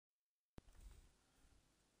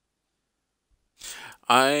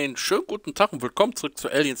Einen schönen guten Tag und willkommen zurück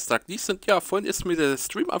zu Aliens Dark. Ja, vorhin ist mir der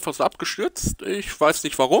Stream einfach so abgestürzt. Ich weiß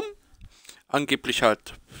nicht warum. Angeblich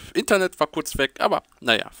halt Internet war kurz weg, aber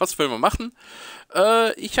naja, was will man machen?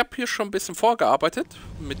 Ich habe hier schon ein bisschen vorgearbeitet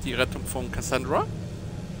mit die Rettung von Cassandra.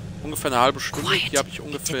 Ungefähr eine halbe Stunde. Hier habe ich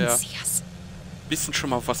ungefähr ein bisschen schon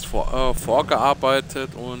mal was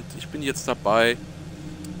vorgearbeitet und ich bin jetzt dabei,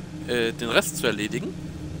 den Rest zu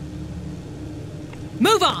erledigen.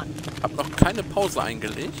 Move on! Hab noch keine Pause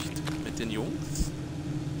eingelegt mit den Jungs.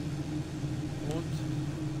 Und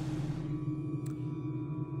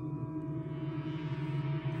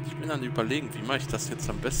ich bin dann überlegen, wie mache ich das jetzt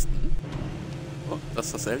am besten. Oh, das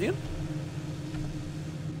ist das Alien.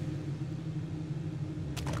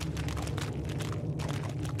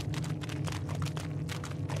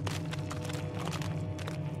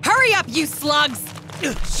 Hurry up, you slugs!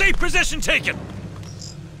 Safe position taken!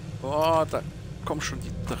 Boah, da kommen schon die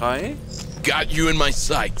 3. Got you in my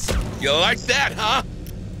sights. You like that, huh?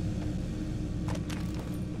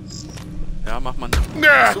 Ja, mach mal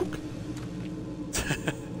einen Zug.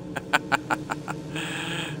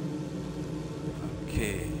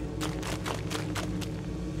 Okay.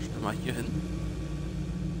 Schnell mal hier hin.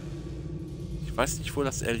 Ich weiß nicht, wo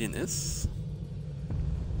das Alien ist.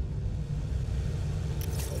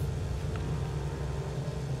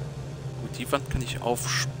 Gut, die Wand kann ich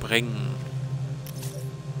aufsprengen.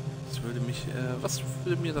 Was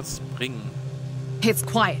würde mir das bringen? It's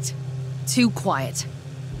quiet. Too quiet.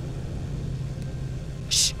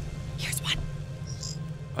 Shh. Here's one.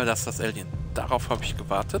 Weil das ist das Alien. Darauf habe ich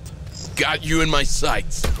gewartet. Got you in my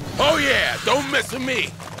sights. Oh yeah, don't mess with me.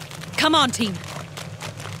 Come on, team.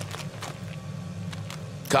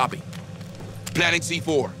 Copy. Planning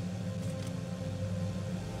C4.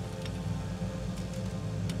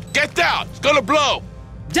 Get down! It's gonna blow!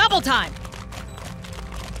 Double time!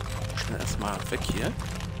 Schnell erstmal weg hier.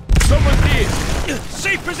 Someone's here!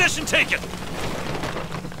 Safe position taken!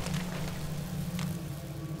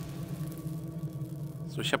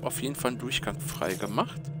 So, ich habe auf jeden Fall einen Durchgang frei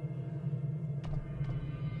gemacht.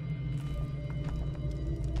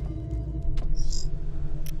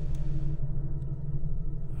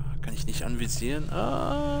 Kann ich nicht anvisieren?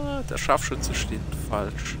 Ah, der Scharfschütze steht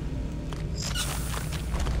falsch.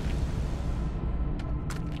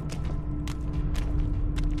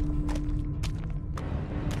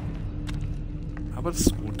 Aber das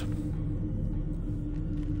ist gut.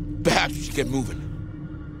 Perhaps we should get moving.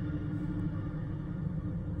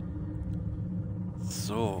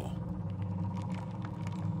 So.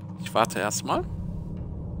 Ich warte erstmal.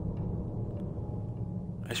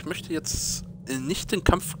 Ich möchte jetzt nicht den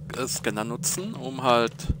Kampfscanner nutzen, um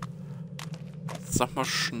halt, sag mal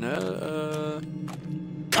schnell,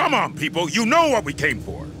 Come on, people! You know what we came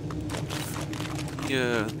for!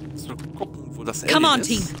 hier zu gucken, wo das Alien Come on, ist.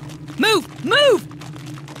 team. Move! Move!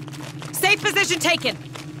 Safe position taken.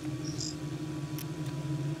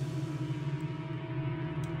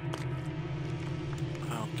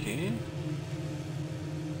 Okay.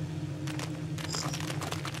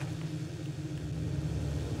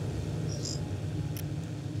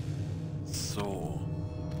 So.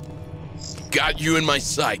 Got you in my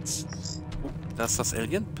sights. Das ist das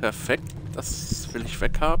Alien. Perfekt. Das will ich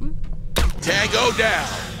weghaben. Tango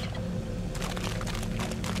down!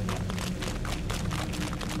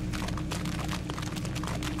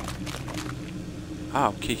 Ah,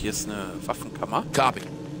 okay, hier ist eine Waffenkammer. Copy.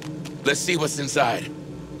 Let's see what's inside.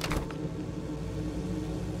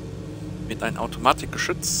 Mit einem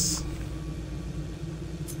Automatikgeschütz.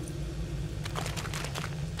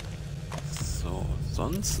 So,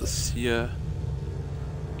 sonst ist hier...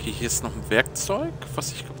 Okay, hier ist noch ein Werkzeug,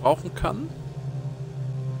 was ich gebrauchen kann.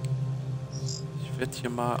 Ich werde hier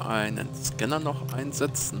mal einen Scanner noch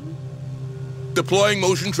einsetzen. Deploying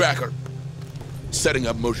motion tracker. Setting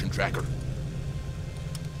up motion tracker.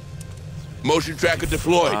 Motion tracker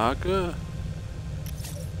deployed. Frage.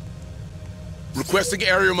 Requesting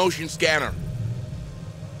area motion scanner.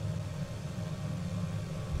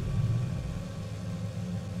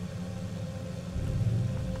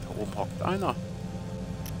 Da oben hockt einer.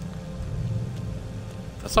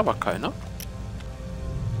 Das ist aber keiner.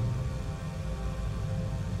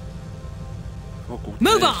 Oh gut,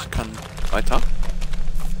 Move on. ich kann weiter.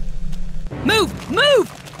 Move! Move!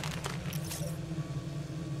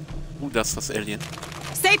 Das ist das Alien.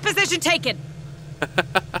 Safe position taken.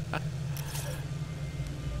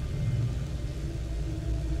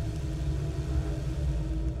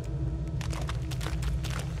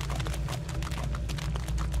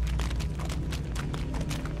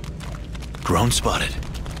 Drone spotted.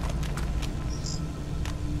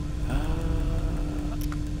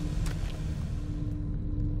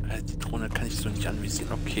 ich so nicht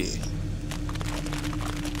anvisieren. Okay.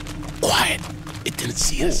 Quiet. It didn't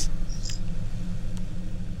see us.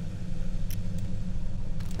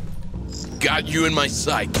 Got you in my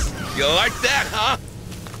sights. You like that, huh?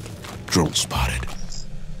 Drone spotted.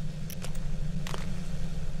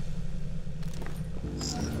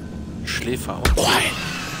 Schläfer. Okay. Quiet.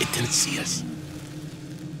 It didn't see us.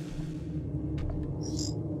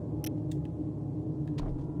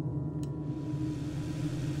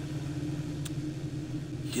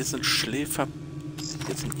 Hier sind Schläfer.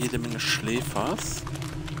 Hier sind jede Menge Schläfers.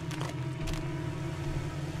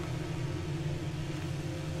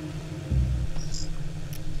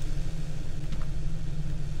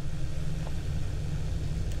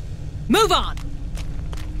 Move on!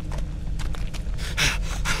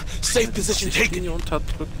 Safe position taken. Linie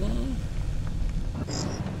unterdrücken.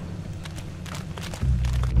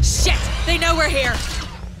 Shit! They know we're here!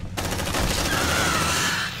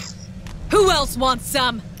 Who else wants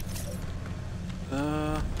some?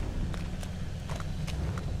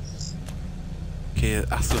 Okay,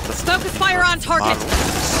 achso, das Focus fire on target!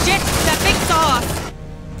 Shit! That big saw us!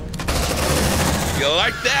 You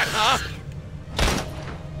like that, huh?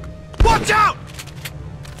 Watch out!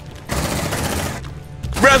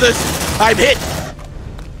 Brothers, I'm hit.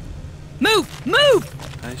 Move! Move!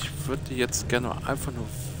 Ich würde die jetzt gerne einfach nur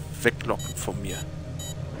weglocken von mir.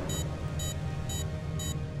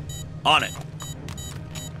 On it.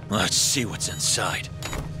 Let's see what's inside.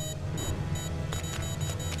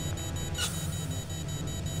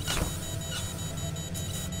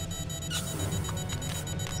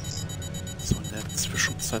 So, in der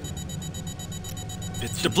Zwischenzeit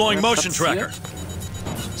wird hier Deploying mehr motion passiert. tracker.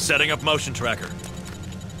 Setting up motion tracker.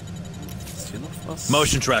 Ist hier noch was?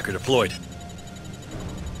 Motion tracker deployed.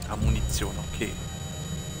 Ah, Munition, okay.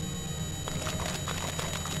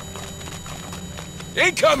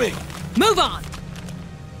 Incoming. Move on!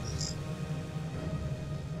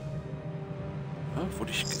 Ah,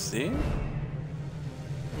 wurde ich gesehen?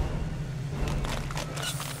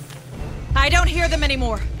 I don't hear them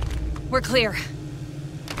anymore. We're clear.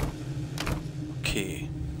 Okay.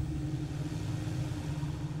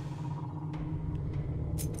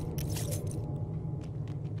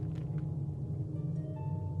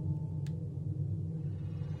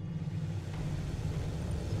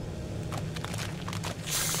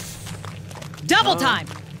 Double time!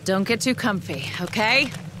 Don't get too comfy, okay?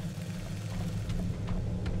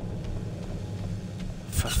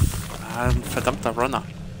 Ein verdammter Runner.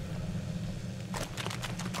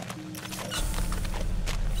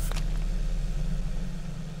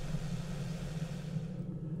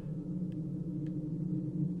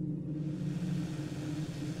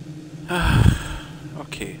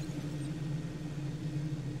 Okay.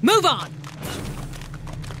 Move on!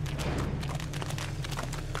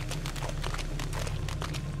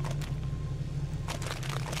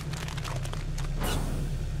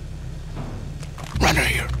 Runner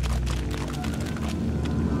here.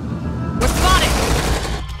 We're spotted!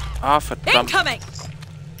 Ah, verdammt. Incoming!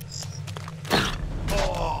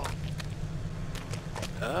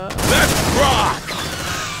 Let's rock.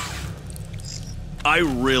 I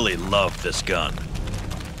really love this gun.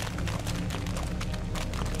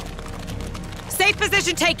 Safe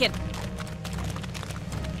position taken!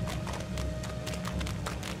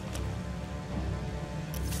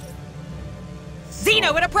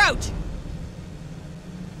 Xeno at approach!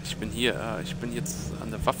 Ich bin hier. Ich bin jetzt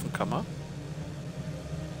an der Waffenkammer.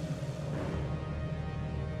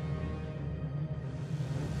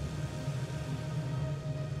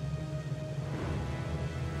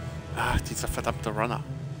 Ach, dieser verdammte Runner.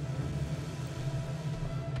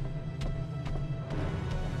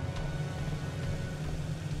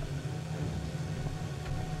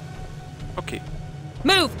 Okay.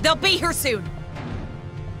 Move! They'll be here soon!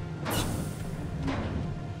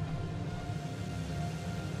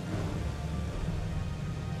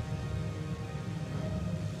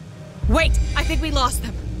 Wait! I think we lost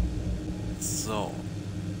them. So.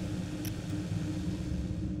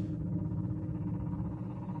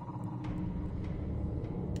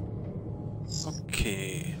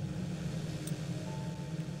 Okay.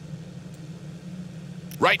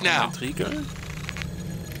 Right now. Riegel.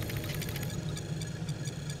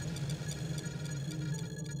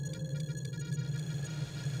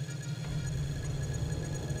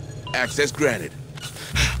 Access granted.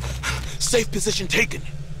 Safe position taken.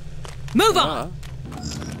 Move Ah. on!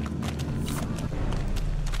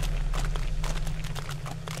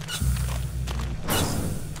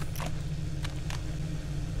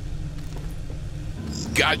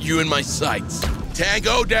 Got you in my sights.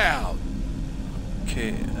 Tango down.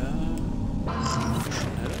 Okay. Schnell.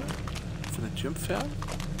 Von eine Tür entfernen.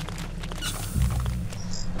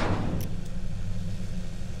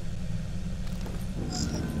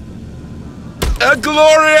 A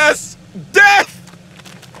glorious death!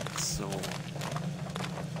 So.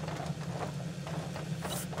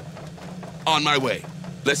 On my way.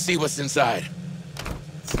 Let's see what's inside.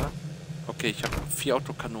 Zack. Okay, ich habe 4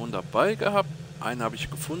 Autokanonen dabei gehabt. Eine habe ich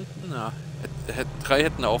gefunden. Ja, 3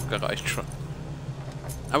 hätten auch gereicht schon.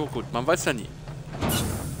 Aber gut, man weiß ja nie.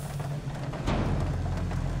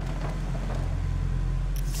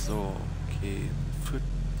 So, okay.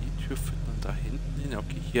 Die Tür führt man da hinten hin.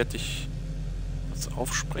 Okay, hier hätte ich was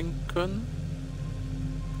aufsprengen können.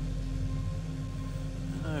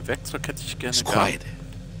 Werkzeug hätte ich gerne It's gehabt. quiet.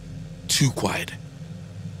 Too quiet.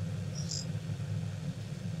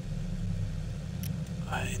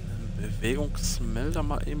 Einen Bewegungsmelder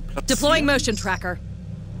mal eben platzieren. Deploying motion tracker.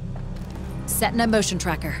 Setting a motion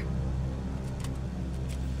tracker.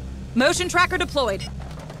 Motion tracker deployed.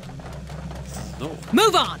 So.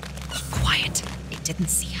 Move on. Quiet. It didn't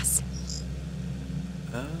see us.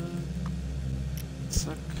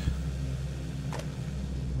 Zack.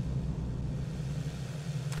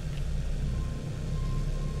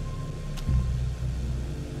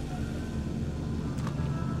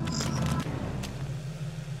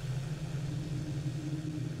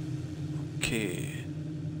 Okay.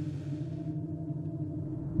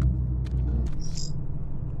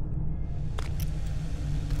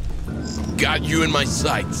 Got you in my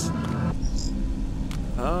sights.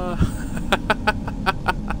 Ah.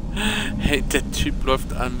 Hey, der Typ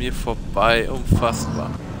läuft an mir vorbei.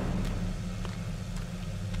 Unfassbar.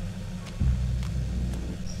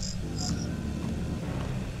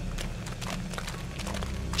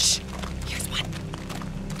 Shh. Here's one.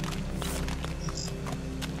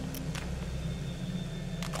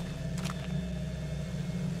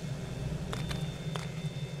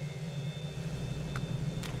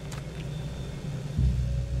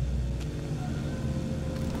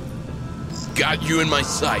 Got you in my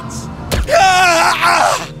sights.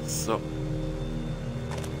 So.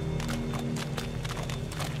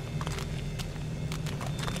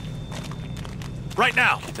 Right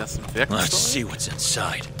now. Okay, das ist ein Let's see Werkzeug. what's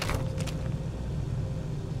inside.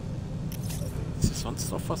 Ist hier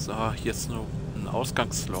sonst noch was? Ah, hier ist nur ein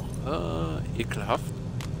Ausgangsloch. Ekelhaft.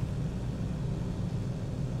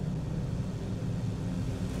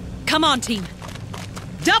 Come on, team.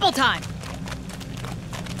 Double time.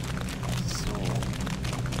 So.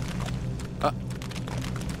 Ah.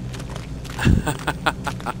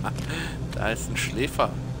 Da ist ein Schläfer.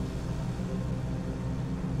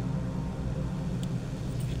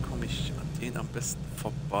 Wie komme ich an den am besten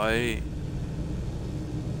vorbei?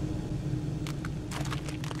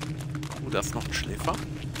 Da ist noch ein Schläfer.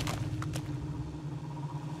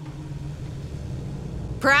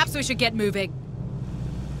 Perhaps we should get moving.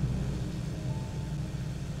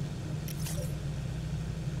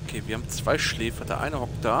 Okay, wir haben 2 Schläfer. Der eine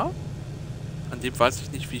hockt da. An dem weiß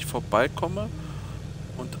ich nicht, wie ich vorbeikomme.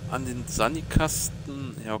 Und an den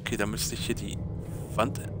Sanikasten... Ja, okay, da müsste ich hier die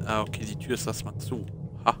Wand... Ah, okay, die Tür ist erstmal zu.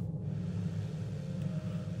 Ha.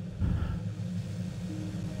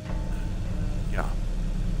 Ja.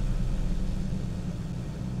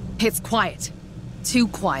 It's quiet. Too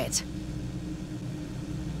quiet.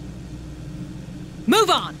 Move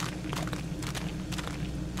on.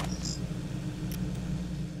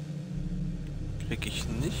 Krieg ich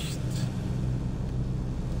nicht.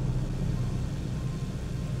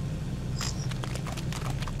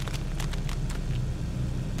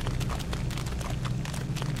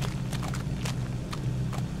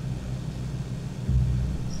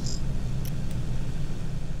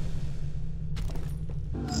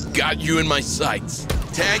 Got you in my sights.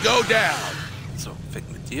 Tango down. So, weg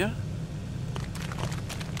mit dir.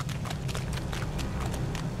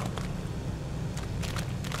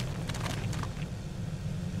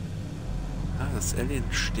 Ah, das Alien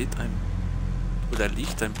steht ein... Oder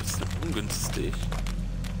liegt ein bisschen ungünstig.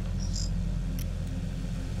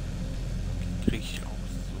 Okay, krieg ich auch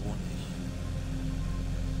so nicht.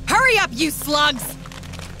 Hurry up, you slugs.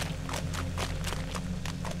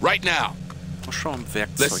 Right now. Muss schon ein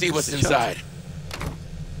Werkzeug Let's see what's gesichert. inside.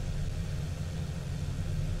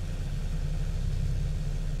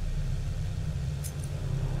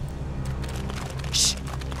 Shh.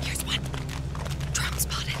 Here's one. Drone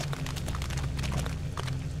spotted.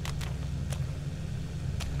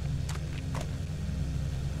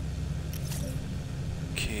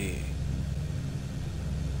 Okay.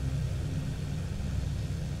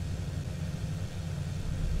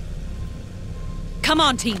 Come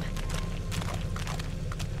on, team.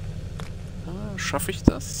 Ah, schaffe ich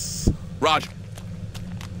das? Roger.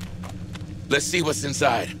 Let's see what's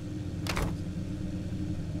inside.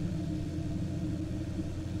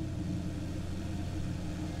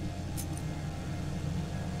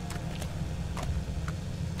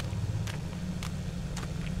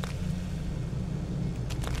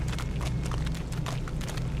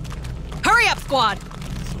 Hurry up, squad!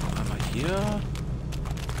 So, einmal hier.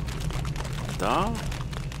 Da.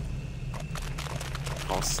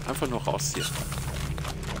 Raus. Einfach nur raus hier.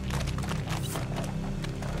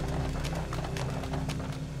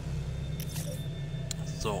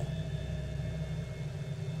 So.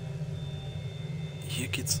 Hier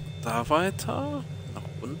geht's da weiter. Nach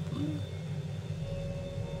unten.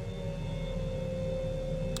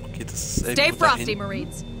 Okay, das ist Stay irgendwo da frosty, hinten.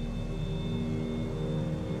 Marines.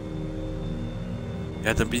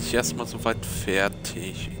 Ja, dann bin ich erstmal soweit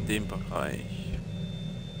fertig in dem Bereich.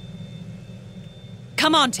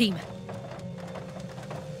 Come on, team.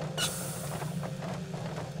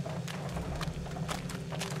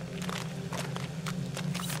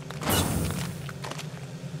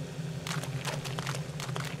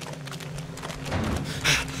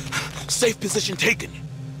 Safe position taken.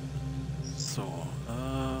 So,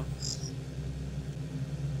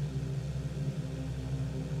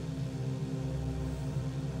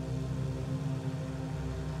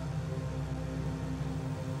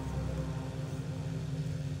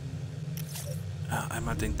 ja,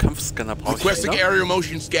 einmal den Kampfscanner brauche ich Requesting wieder. aerial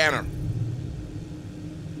motion scanner.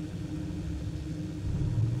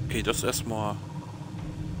 Okay, das erstmal.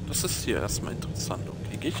 Das ist hier erstmal interessant.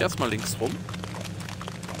 Okay, gehe ich erstmal links rum.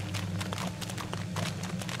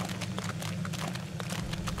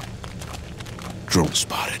 Drone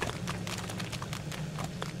spotted.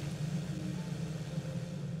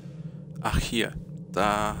 Ach, hier.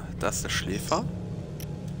 Da ist der Schläfer.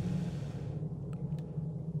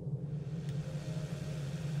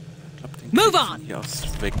 Ich glaube, den Move krieg ich on! hier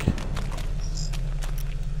aus weg.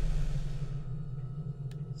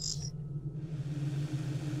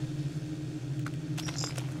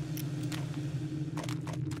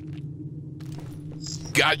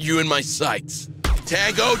 Got you in my sights.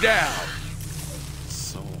 Tango down.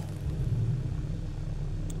 So.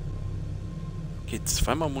 Geht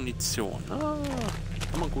zweimal Munition. Ah,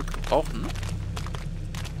 kann man gut gebrauchen.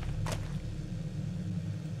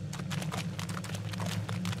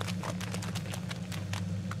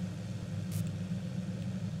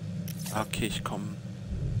 Okay, ich komme.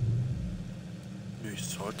 Nö, ich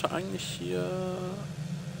sollte eigentlich hier.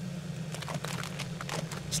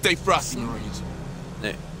 Stay frosty, Marines.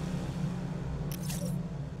 Nee.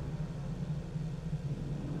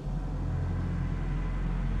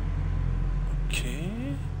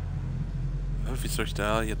 Okay. Wie soll ich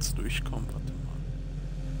da jetzt durchkommen? Warte mal.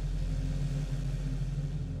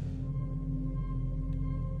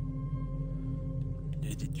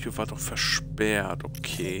 Nee, die Tür war doch versperrt.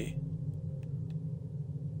 Okay.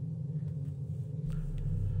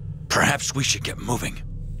 Perhaps we should get moving.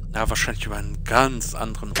 Na, wahrscheinlich über einen ganz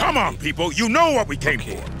anderen Come on, Weg. people. You know what we came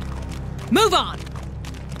Okay. for. Move on!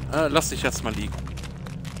 Lass dich erstmal liegen.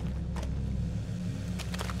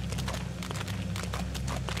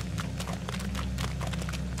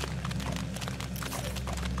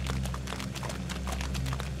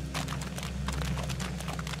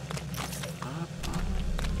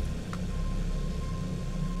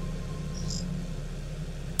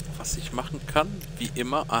 Was ich machen kann, wie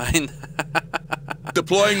immer, ein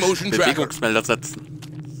Deploying motion tracker. Bewegungsmelder setzen.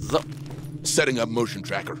 So. Setting up motion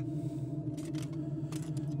tracker.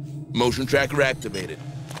 Motion tracker activated.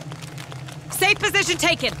 Safe position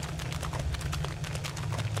taken!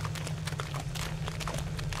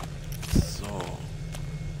 So.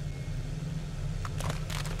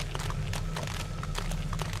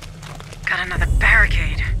 Got another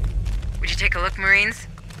barricade. Would you take a look, Marines?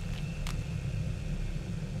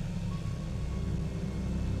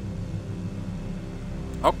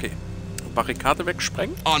 Okay. Barrikade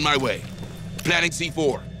wegsprengen. On my way. Planning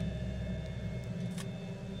C4.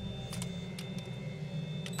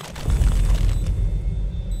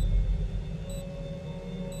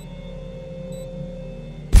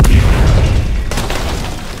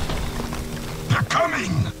 They're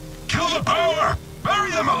coming! Kill the power!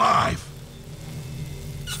 Bury them alive!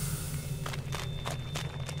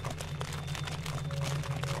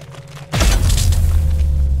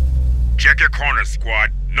 Check your corners,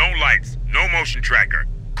 squad. No lights, no motion tracker.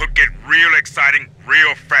 Could get real exciting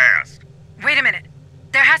real fast. Wait a minute.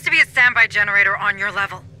 There has to be a standby generator on your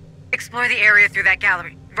level. Explore the area through that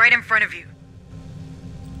gallery, right in front of you.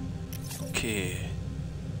 Okay.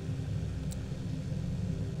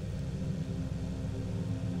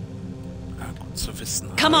 Ah, gut zu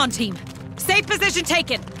wissen. Come on, team. Safe position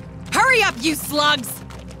taken. Hurry Hurry up, you slugs!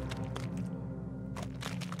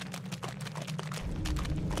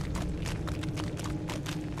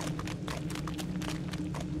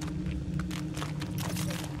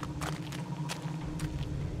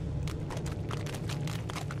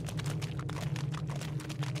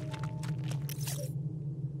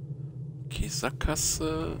 Okay,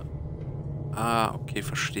 Sackgasse. Ah, okay,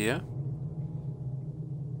 verstehe.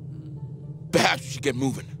 Perhaps you should get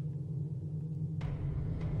moving.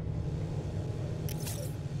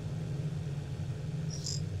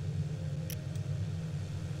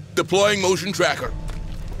 Deploying motion tracker.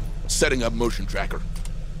 Setting up motion tracker.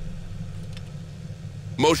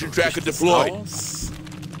 Motion tracker deployed. Aus.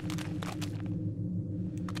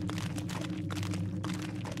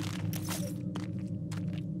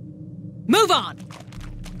 Move on!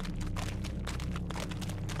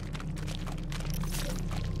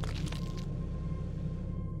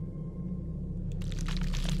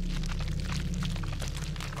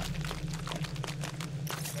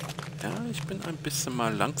 Ja, ich bin ein bisschen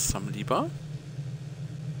mal langsam lieber.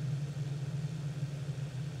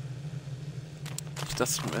 Nicht,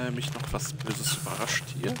 dass mich noch was Böses überrascht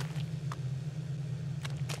hier.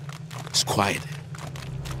 It's quiet.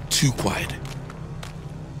 Too quiet.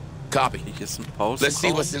 Copy. Hier ist ein Pausenraum. Let's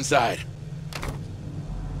see what's inside.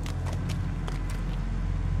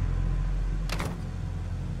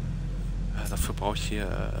 Dafür brauche ich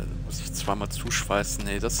hier, muss ich zweimal zuschweißen.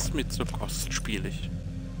 Nee, das ist mir zu kostspielig.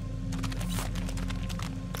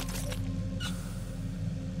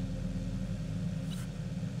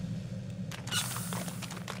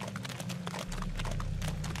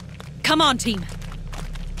 Come on, team.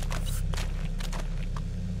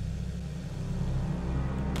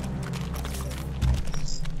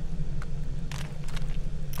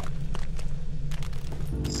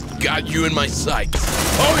 Got you in my sights.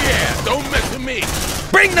 Oh yeah, don't mess with me.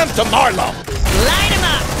 Bring them to Marlow! Line him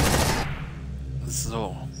up!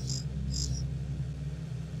 So.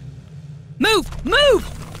 Move! Move!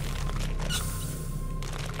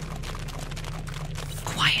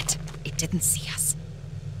 Quiet. It didn't see us.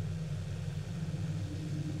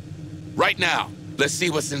 Right now. Let's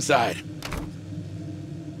see what's inside.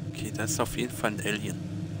 Okay, da ist auf jeden Fall ein Alien.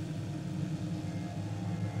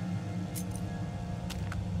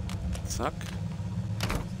 Zack.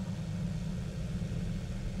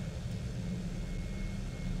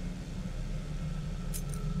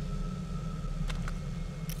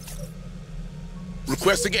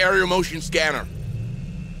 Requesting aerial motion scanner.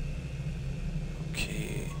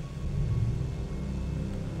 Okay.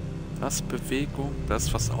 Das ist Bewegung, da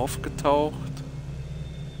ist was aufgetaucht.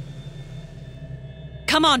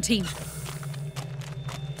 Come on, team.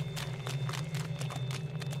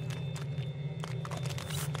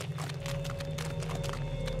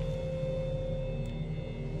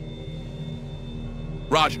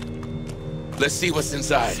 Roger. Let's see what's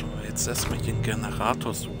inside. So, jetzt erstmal hier einen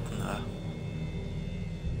Generator suchen.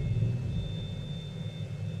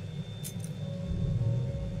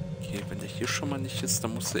 Okay, wenn der hier schon mal nicht ist,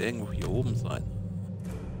 dann muss er irgendwo hier oben sein.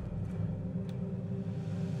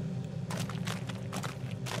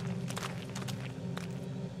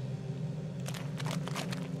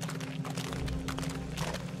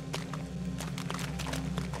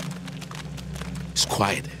 It's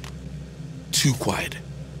quiet. Too quiet.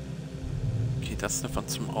 Okay, das ist eine Wand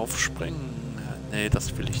zum Aufspringen. Nee,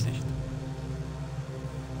 das will ich nicht.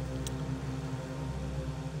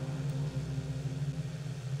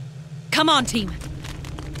 Come on, team.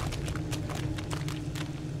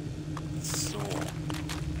 So.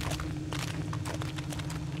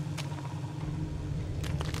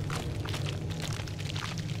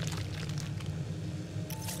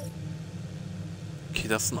 Okay,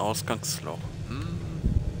 das ist ein Ausgangsloch.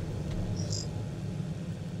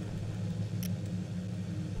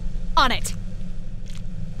 On it.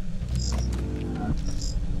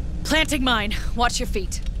 Planting mine. Watch your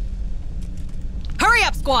feet. Hurry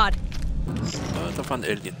up, squad! Da war ein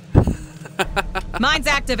Alien. Mine's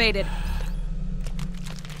activated.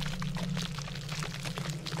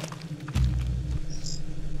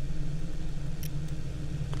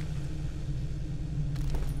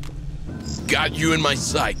 Got you in my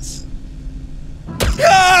sights.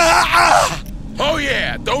 Oh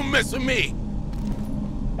yeah, don't mess with me.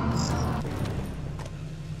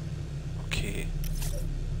 Okay.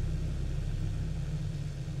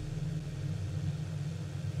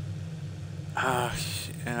 Ach,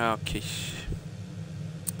 ja, okay.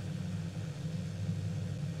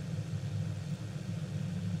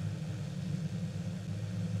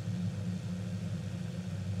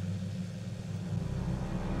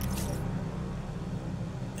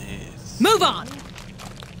 Move on!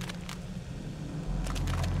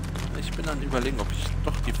 dann überlegen, ob ich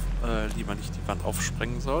doch lieber nicht die Wand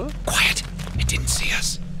aufsprengen soll. Quiet. It didn't see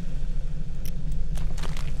us.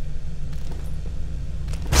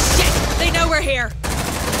 Shit! They know we're here!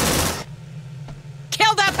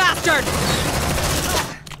 Kill that bastard!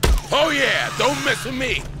 Oh yeah, don't mess with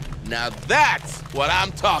me. Now that's what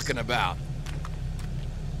I'm talking about.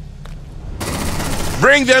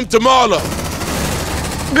 Bring them to Marlow.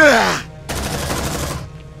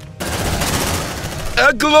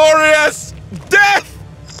 A glorious death!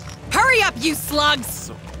 Hurry up, you slugs!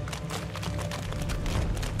 So.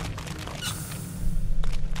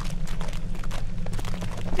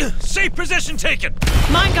 Safe position taken.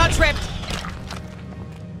 Mine got tripped.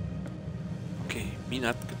 Okay, Mine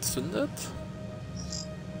hat gezündet.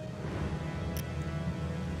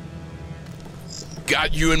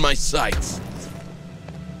 Got you in my sights.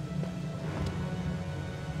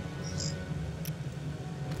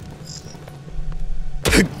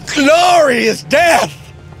 Glorious death!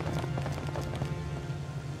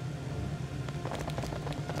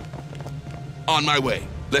 On my way.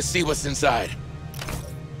 Let's see what's inside.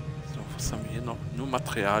 So, was haben wir hier noch? Nur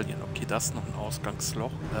Materialien. Okay, das ist noch ein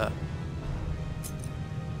Ausgangsloch.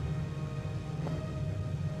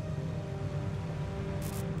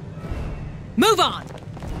 Move on!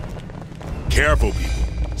 Careful,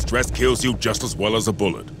 people. Stress kills you just as well as a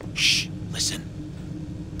bullet. Shh. Listen.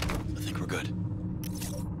 I think we're good.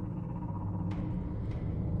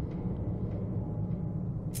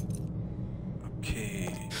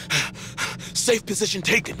 Okay. Safe position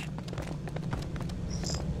taken.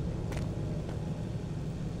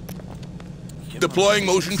 Hier Deploying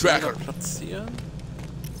noch ein motion tracker. Platzieren.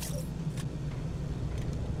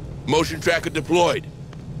 Motion tracker deployed.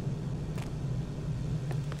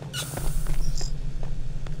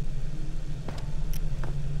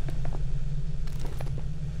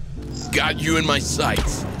 Got you in my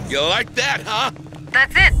sights. You like that, huh?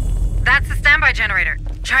 That's it. That's the standby generator.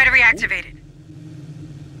 Try to reactivate it.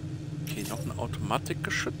 Okay, noch ein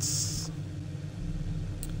Automatikgeschütz.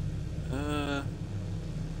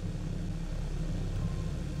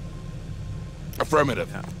 Affirmative.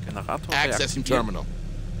 Ja, Generator. Accessing reaktivieren. terminal.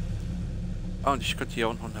 Ah, und ich könnte hier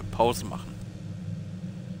auch noch eine Pause machen.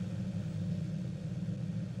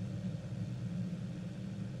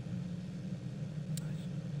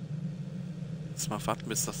 Jetzt mal warten,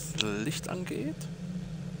 bis das Licht angeht.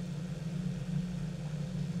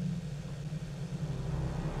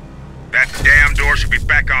 That damn door should be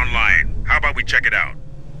back online. How about we check it out?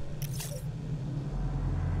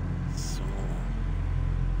 So.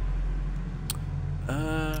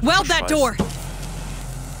 Weld that door!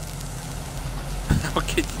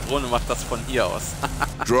 Okay, die Drohne macht das von hier aus.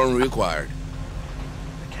 Drone reacquired.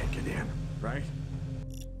 I can't get in, right?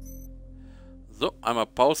 So, einmal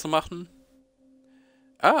Pause machen.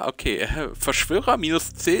 Ah, okay. Verschwörer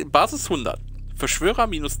minus 10, Basis 100. Verschwörer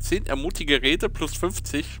minus 10, ermutige Rede plus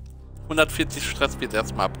 50. 140 Stress wird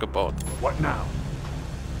erstmal abgebaut. What now?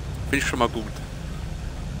 Finde ich schon mal gut.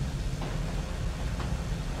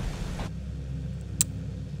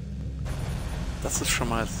 Das ist schon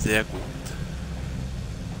mal sehr gut.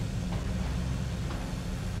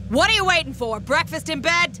 What are you waiting for? Breakfast in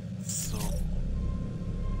bed? So.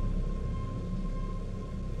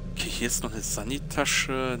 Okay, hier ist noch eine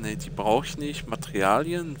Sanitasche. Ne, die brauche ich nicht.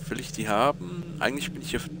 Materialien, will ich die haben? Eigentlich bin ich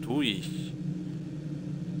hier durch.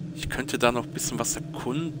 Ich könnte da noch ein bisschen was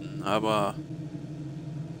erkunden, aber...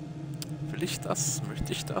 Will ich das?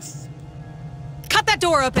 Möchte ich das? Cut that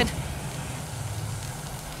door open!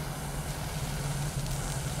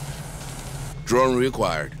 Drone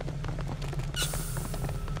reacquired.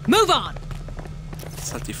 Move on! Das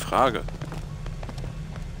ist halt die Frage.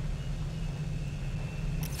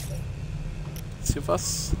 Ist hier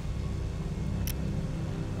was?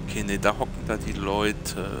 Okay, ne, da hocken da die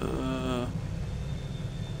Leute.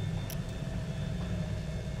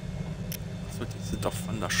 Achso, die sind auf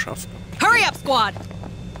Wanderschaft. Hurry up, squad!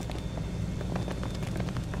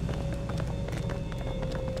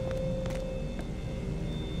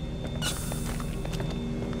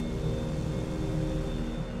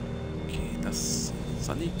 Okay, das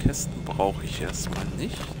Sunny-Kästen brauche ich erstmal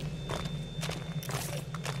nicht.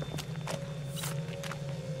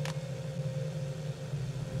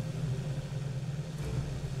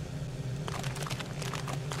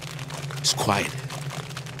 It's quiet.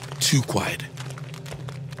 Too quiet.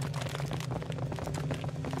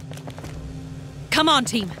 Come on,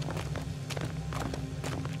 team.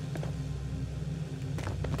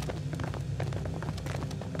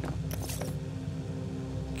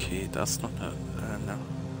 Okay, da ist noch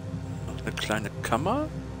eine kleine Kammer,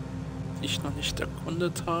 die ich noch nicht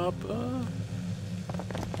erkundet habe.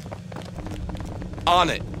 On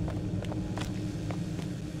it.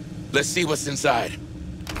 Let's see what's inside.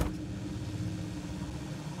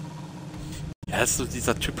 Ja, ist so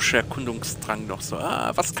dieser typische Erkundungsdrang noch so.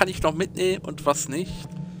 Ah, was kann ich noch mitnehmen und was nicht?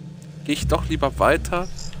 Gehe ich doch lieber weiter?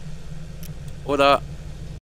 Oder